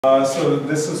So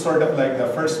this is sort of like the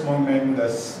first moment,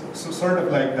 sort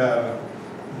of like the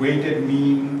weighted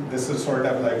mean. This is sort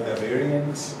of like the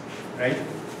variance, right?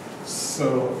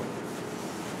 So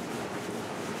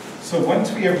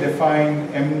once we have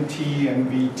defined MT and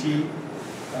VT,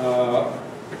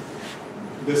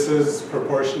 this is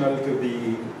proportional to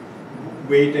the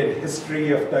weighted history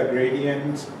of the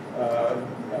gradient.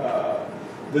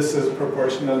 This is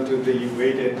proportional to the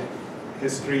weighted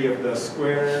history of the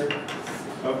square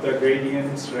of the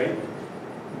gradients, right?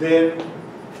 Then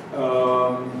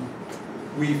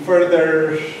we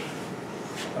further,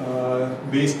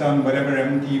 based on whatever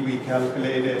MT we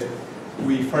calculated,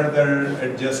 we further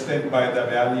adjusted by the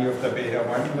value of the beta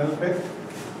 1 a little bit.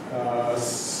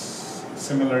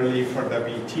 Similarly for the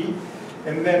VT.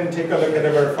 And then take a look at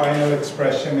our final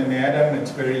expression in Adam.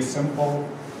 It's very simple.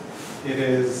 It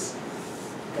is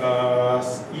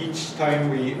each time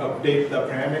we update the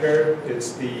parameter,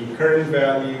 it's the current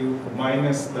value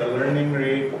minus the learning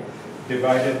rate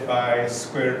divided by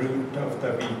square root of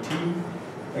the VT.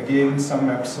 Again, some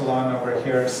epsilon over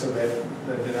here so that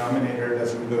the denominator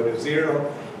doesn't go to 0,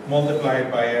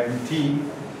 multiplied by MT.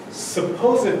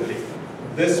 Supposedly,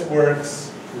 this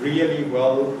works really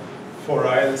well for,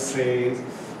 I'll say,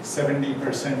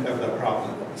 70% of the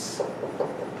problems.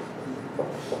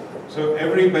 So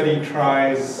everybody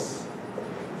tries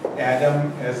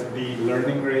Adam as the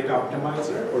learning rate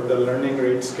optimizer or the learning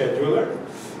rate scheduler.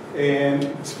 And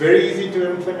it's very easy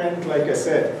to implement, like I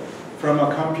said, from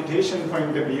a computation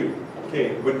point of view.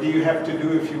 Okay, what do you have to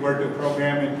do if you were to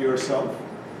program it yourself?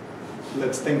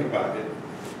 Let's think about it.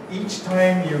 Each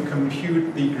time you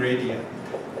compute the gradient,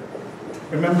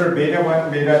 remember beta 1,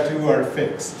 beta 2 are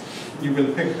fixed. You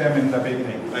will pick them in the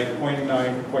beginning, like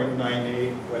 0.9,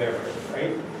 0.98, whatever,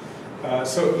 right?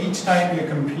 So each time you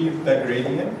compute the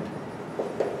gradient,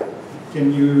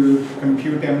 can you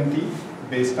compute MT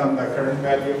based on the current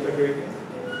value of the gradient?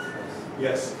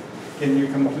 Yes. Can you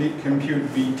compute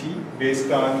VT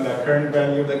based on the current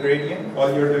value of the gradient?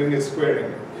 All you're doing is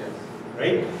squaring it,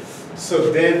 right?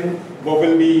 So then what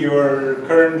will be your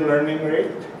current learning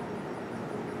rate?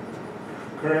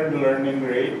 Current learning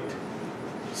rate.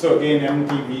 So again,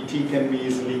 MT, VT can be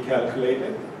easily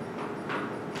calculated.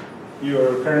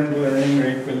 Your current learning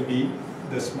rate will be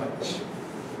this much.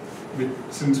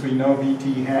 Since we know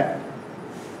VT hat,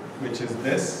 which is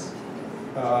this,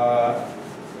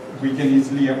 we can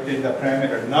easily update the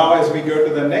parameter. Now as we go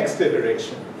to the next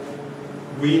iteration,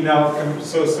 we now,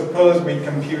 so suppose we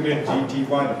computed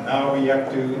GT1. Now we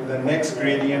have to, the next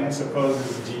gradient suppose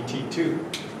is GT2.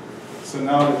 So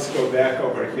now let's go back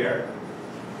over here.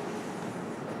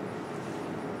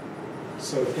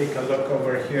 So take a look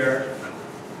over here.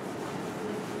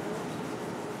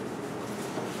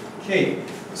 Okay,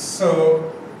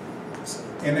 so,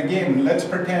 and again, let's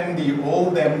pretend the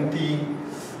old MT,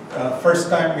 first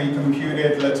time we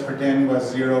computed, let's pretend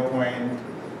was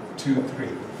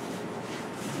 0.23.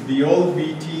 The old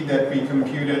VT that we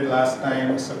computed last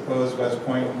time, suppose was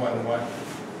 0.11.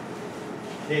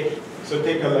 Okay, so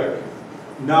take a look.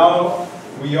 Now,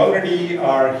 we already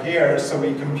are here, so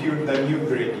we compute the new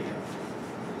gradient.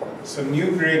 So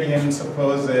new gradient,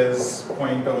 suppose, is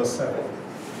 0.07.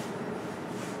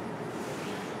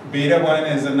 Beta 1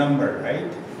 is a number,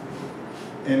 right?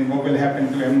 And what will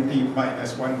happen to MT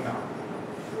minus 1 now?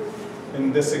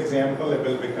 In this example, it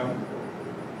will become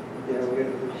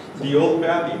the old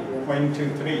value,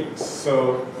 0.23.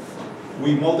 So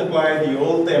we multiply the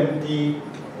old MT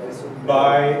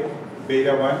by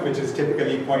beta 1, which is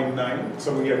typically 0.9.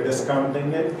 So we are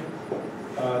discounting it.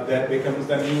 That becomes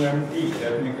the new MT.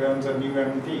 That becomes a new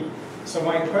MT. So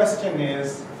my question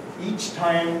is, each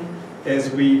time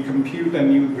as we compute a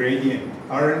new gradient,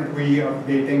 aren't we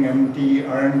updating MT?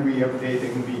 Aren't we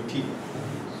updating VT?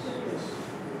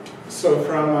 So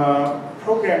from a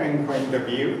programming point of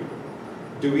view,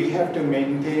 do we have to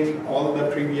maintain all the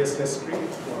previous history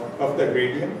of the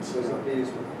gradients?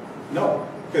 No,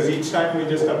 because each time we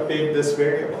just update this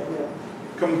variable.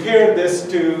 Compare this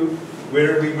to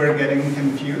where we were getting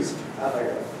confused.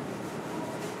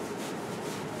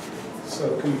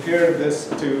 So compare this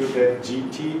to the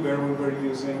GT where we were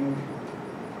using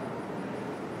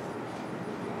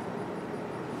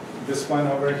this one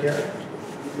over here.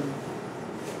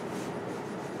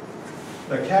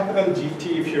 The capital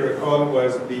GT, if you recall,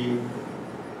 was the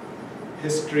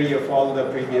history of all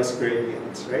the previous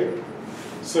gradients, right?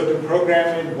 So to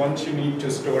program it, once you need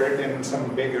to store it in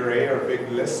some big array or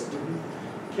big list.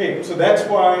 Okay, so that's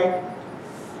why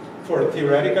for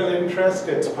theoretical interest,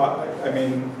 it's,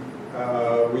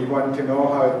 we want to know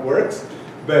how it works,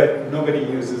 but nobody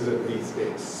uses it these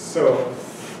days. So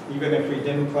even if we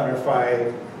didn't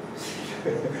clarify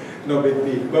No big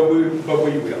deal, but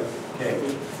we will. Okay.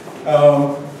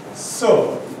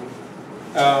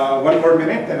 One more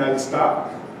minute and I'll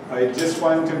stop. I just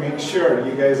want to make sure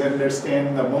you guys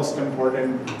understand the most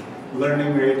important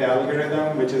learning rate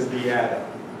algorithm, which is the atom.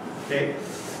 Okay.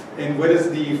 And what is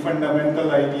the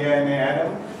fundamental idea in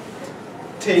atom?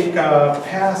 Take a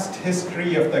past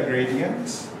history of the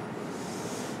gradients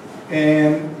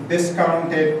and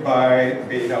discount it by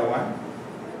beta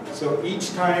 1. So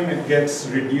each time it gets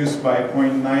reduced by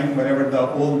 0.9, whatever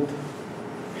the old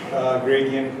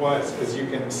gradient was, as you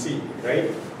can see,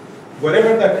 right?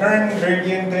 Whatever the current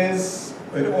gradient is,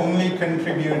 it only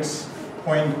contributes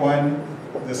 0.1.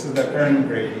 This is the current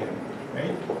gradient,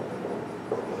 right?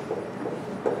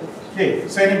 Okay,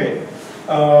 so anyway,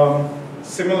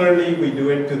 similarly, we do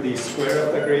it to the square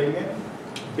of the gradient.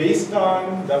 Based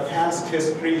on the past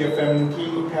history of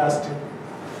MT,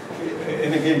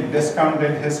 and again,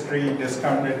 discounted history,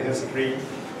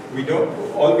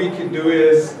 all we can do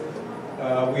is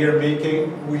we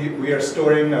are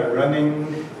storing a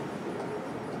running,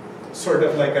 sort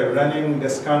of like a running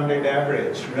discounted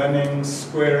average, running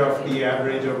square of the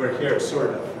average over here, sort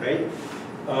of, right?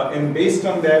 And based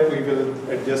on that, we will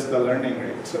adjust the learning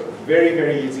rate. So very,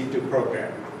 very easy to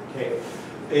program, okay?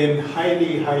 And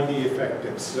highly, highly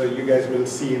effective. So you guys will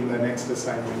see in the next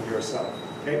assignment yourself,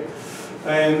 okay?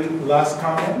 And last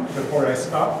comment before I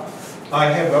stop. I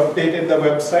have updated the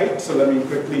website, so let me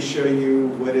quickly show you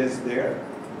what is there.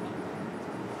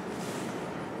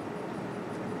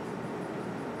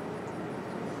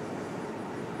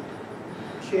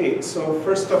 Okay, so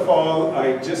first of all,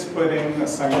 I just put in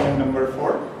assignment number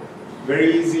 4.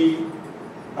 Very easy.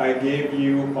 I gave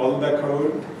you all the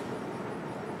code,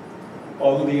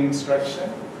 all the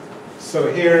instruction.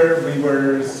 So here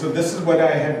so this is what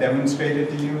I had demonstrated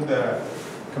to you, the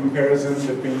comparison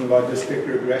between logistic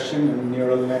regression and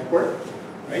neural network,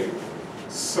 right?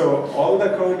 So all the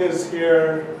code is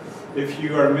here. If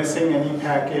you are missing any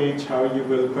package, how you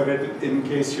will put it in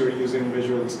case you're using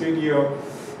Visual Studio,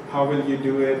 how will you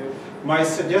do it? My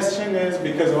suggestion is,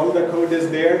 because all the code is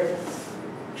there,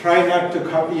 try not to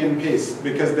copy and paste,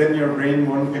 because then your brain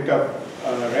won't pick up,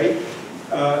 right?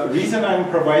 Reason I'm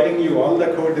providing you all the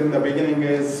code in the beginning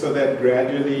is so that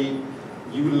gradually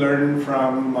you learn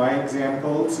from my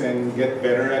examples and get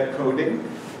better at coding.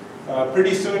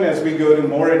 Pretty soon, as we go to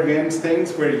more advanced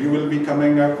things where you will be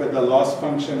coming up with a loss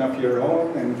function of your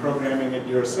own and programming it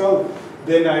yourself,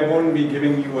 then I won't be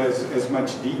giving you as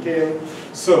much detail.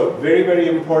 So very, very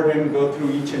important, go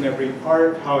through each and every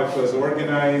part, how it was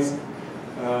organized,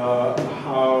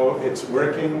 how it's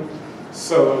working.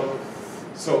 So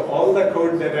all the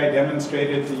code that I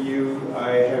demonstrated to you,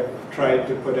 I have tried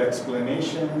to put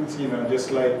explanations,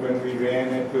 just like when we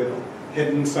ran it with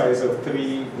hidden size of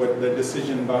 3, what the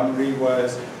decision boundary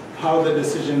was, how the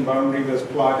decision boundary was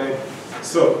plotted.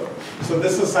 So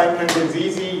this assignment is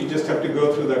easy, you just have to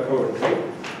go through the code, right?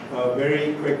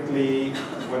 Very quickly,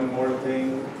 one more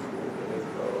thing.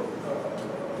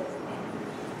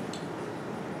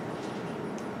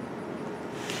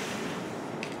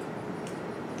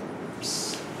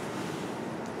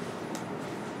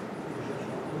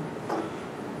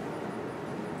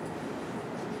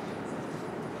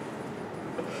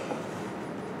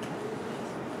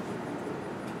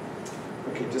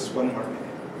 Okay, just one more minute.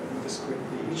 Just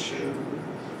quickly show.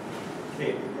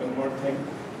 Okay, one more thing.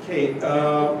 Okay,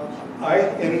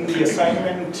 in the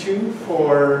assignment 2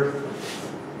 for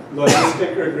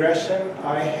logistic regression,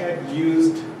 I had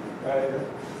used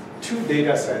 2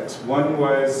 data sets. One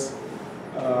was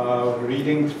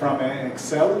reading from an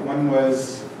Excel. One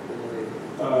was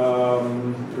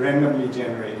randomly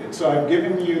generated. So I've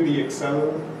given you the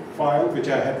Excel file, which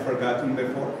I had forgotten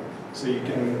before. So you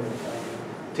can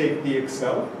take the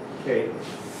Excel. Okay.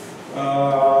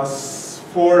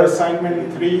 For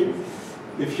assignment 3,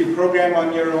 if you program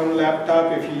on your own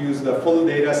laptop, if you use the full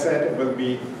data set, it will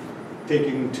be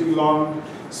taking too long.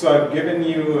 So I've given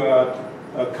you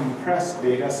a compressed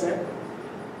data set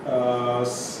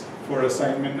for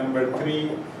assignment number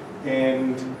 3.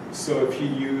 And so if you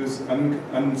use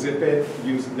unzip it,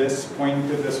 use this, point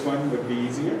to this one would be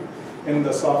easier. And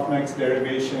the softmax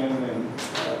derivation and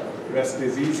rest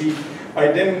is easy. I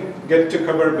didn't get to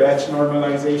cover batch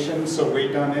normalization, so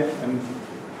wait on it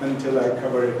until I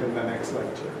cover it in the next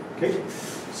lecture. Okay?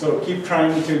 So keep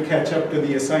trying to catch up to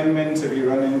the assignments. If you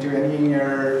run into any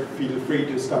error, feel free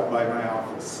to stop by my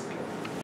office.